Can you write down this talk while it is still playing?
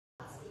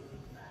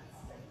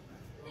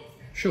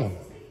Sean,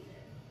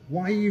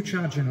 why are you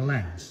charging a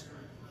lens?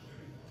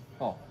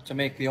 Oh, to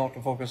make the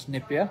autofocus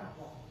snappier.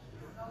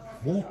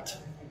 What?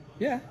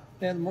 Yeah,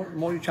 the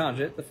more you charge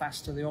it, the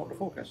faster the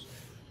autofocus.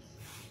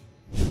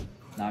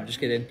 No, I'm just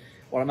kidding.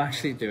 What I'm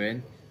actually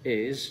doing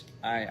is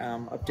I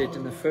am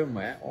updating the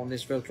firmware on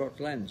this Viltrox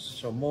lens.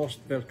 So most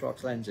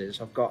Viltrox lenses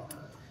have got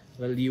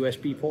a little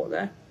USB port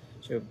there.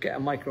 So get a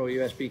micro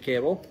USB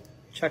cable,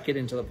 chuck it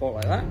into the port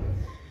like that,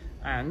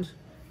 and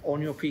on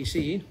your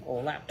PC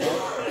or laptop,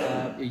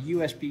 a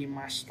USB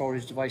mass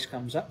storage device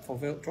comes up for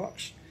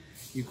Viltrox.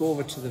 You go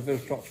over to the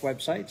Viltrox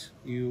website,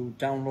 you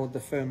download the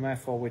firmware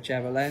for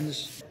whichever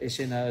lens. It's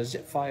in a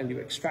zip file, you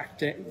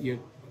extract it,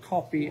 you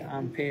copy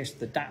and paste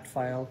the DAT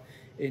file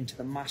into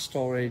the mass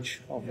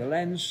storage of the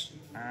lens,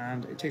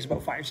 and it takes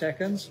about 5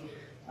 seconds,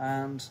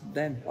 and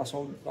then that's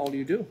all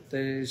you do.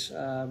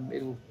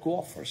 It'll go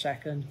off for a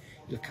second,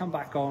 it'll come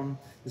back on,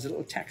 there's a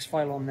little text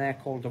file on there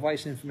called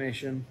device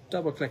information,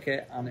 double click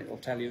it and it'll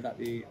tell you that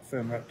the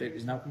firmware update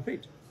is now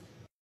complete.